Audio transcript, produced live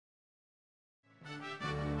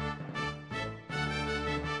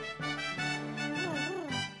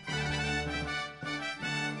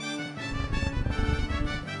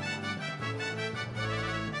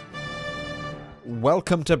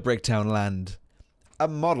Welcome to Bricktown Land, a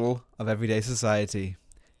model of everyday society.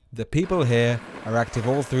 The people here are active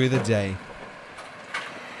all through the day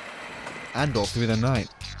and all through the night.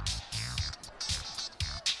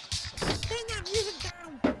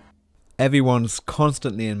 Everyone's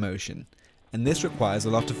constantly in motion, and this requires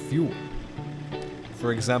a lot of fuel.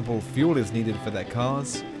 For example, fuel is needed for their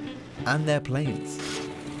cars and their planes.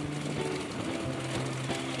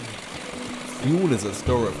 Fuel is a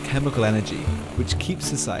store of chemical energy which keeps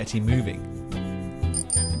society moving.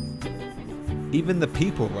 Even the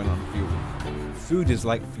people run on fuel. Food is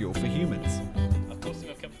like fuel for humans. Of course,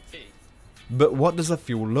 a cup of tea. But what does a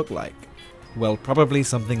fuel look like? Well, probably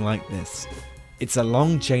something like this. It's a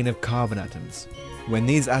long chain of carbon atoms. When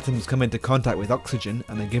these atoms come into contact with oxygen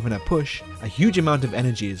and are given a push, a huge amount of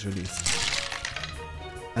energy is released.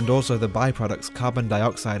 And also the byproducts carbon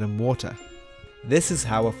dioxide and water. This is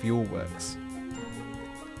how a fuel works.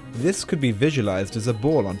 This could be visualized as a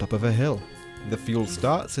ball on top of a hill. The fuel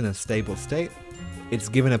starts in a stable state, it's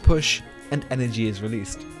given a push, and energy is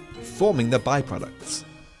released, forming the byproducts.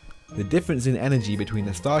 The difference in energy between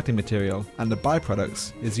the starting material and the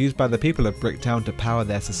byproducts is used by the people of Bricktown to power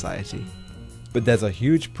their society. But there's a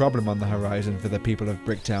huge problem on the horizon for the people of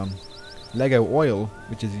Bricktown. Lego oil,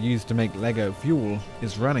 which is used to make Lego fuel,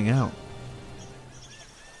 is running out.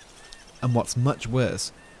 And what's much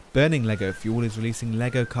worse, burning Lego fuel is releasing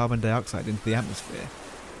Lego carbon dioxide into the atmosphere,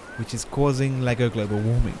 which is causing Lego global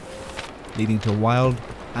warming, leading to wild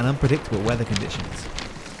and unpredictable weather conditions.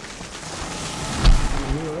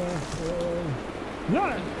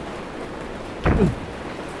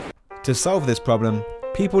 To solve this problem,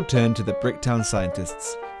 people turned to the Bricktown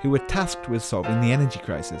scientists, who were tasked with solving the energy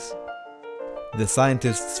crisis. The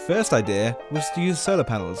scientists' first idea was to use solar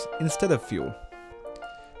panels instead of fuel.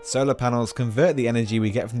 Solar panels convert the energy we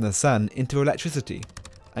get from the sun into electricity,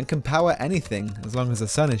 and can power anything as long as the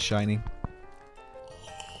sun is shining.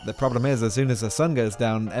 The problem is, as soon as the sun goes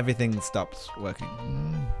down, everything stops working.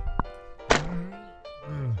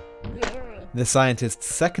 The scientists'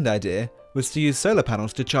 second idea was to use solar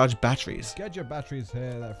panels to charge batteries. Get your batteries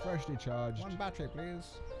here, they're freshly charged. One battery,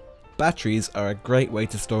 please. Batteries are a great way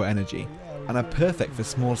to store energy, and are perfect for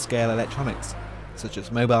small-scale electronics, such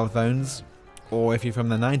as mobile phones, or if you're from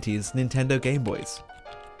the 90s, Nintendo Game Boys.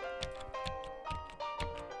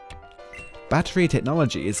 Battery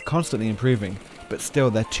technology is constantly improving, but still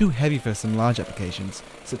they're too heavy for some large applications,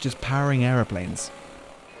 such as powering aeroplanes.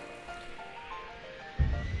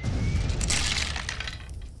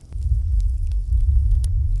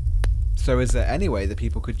 So is there any way that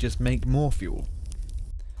people could just make more fuel?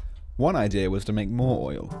 One idea was to make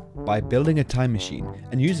more oil, by building a time machine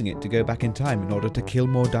and using it to go back in time in order to kill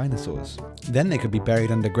more dinosaurs. Then they could be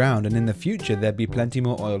buried underground, and in the future there'd be plenty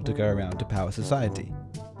more oil to go around to power society.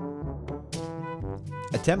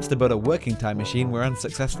 Attempts to build a working time machine were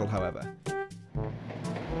unsuccessful, however.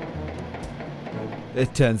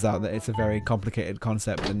 It turns out that it's a very complicated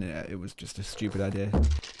concept and it was just a stupid idea.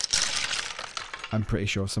 I'm pretty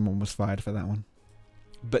sure someone was fired for that one.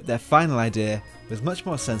 But their final idea was much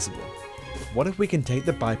more sensible. What if we can take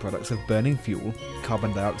the byproducts of burning fuel,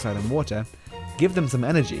 carbon dioxide and water, give them some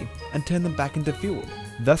energy, and turn them back into fuel,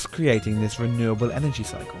 thus creating this renewable energy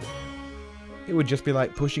cycle? It would just be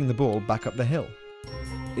like pushing the ball back up the hill.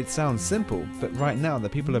 It sounds simple, but right now the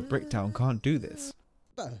people of Bricktown can't do this.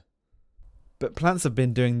 But plants have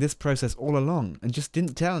been doing this process all along and just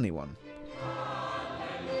didn't tell anyone.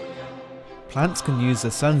 Plants can use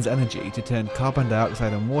the sun's energy to turn carbon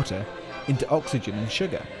dioxide and water into oxygen and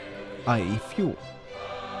sugar, i.e. fuel.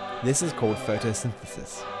 This is called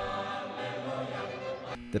photosynthesis.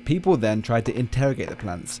 The people then tried to interrogate the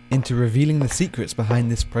plants into revealing the secrets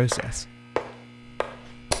behind this process.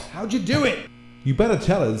 How'd you do it? You better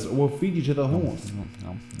tell us or we'll feed you to the horse.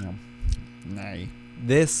 Nay.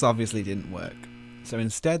 This obviously didn't work, so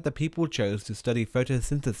instead the people chose to study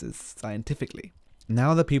photosynthesis scientifically.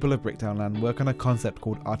 Now the people of Bricktown Land work on a concept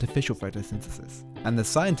called artificial photosynthesis, and the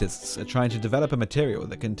scientists are trying to develop a material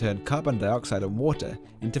that can turn carbon dioxide and water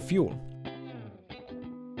into fuel.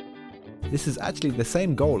 This is actually the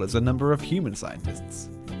same goal as a number of human scientists.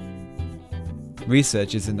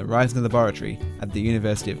 Researchers in the Reisner laboratory at the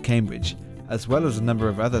University of Cambridge, as well as a number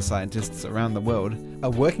of other scientists around the world,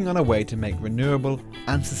 are working on a way to make renewable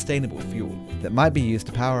and sustainable fuel that might be used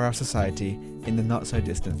to power our society in the not so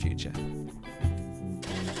distant future.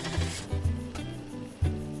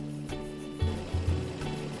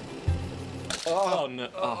 Oh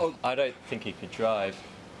no, I don't think he could drive.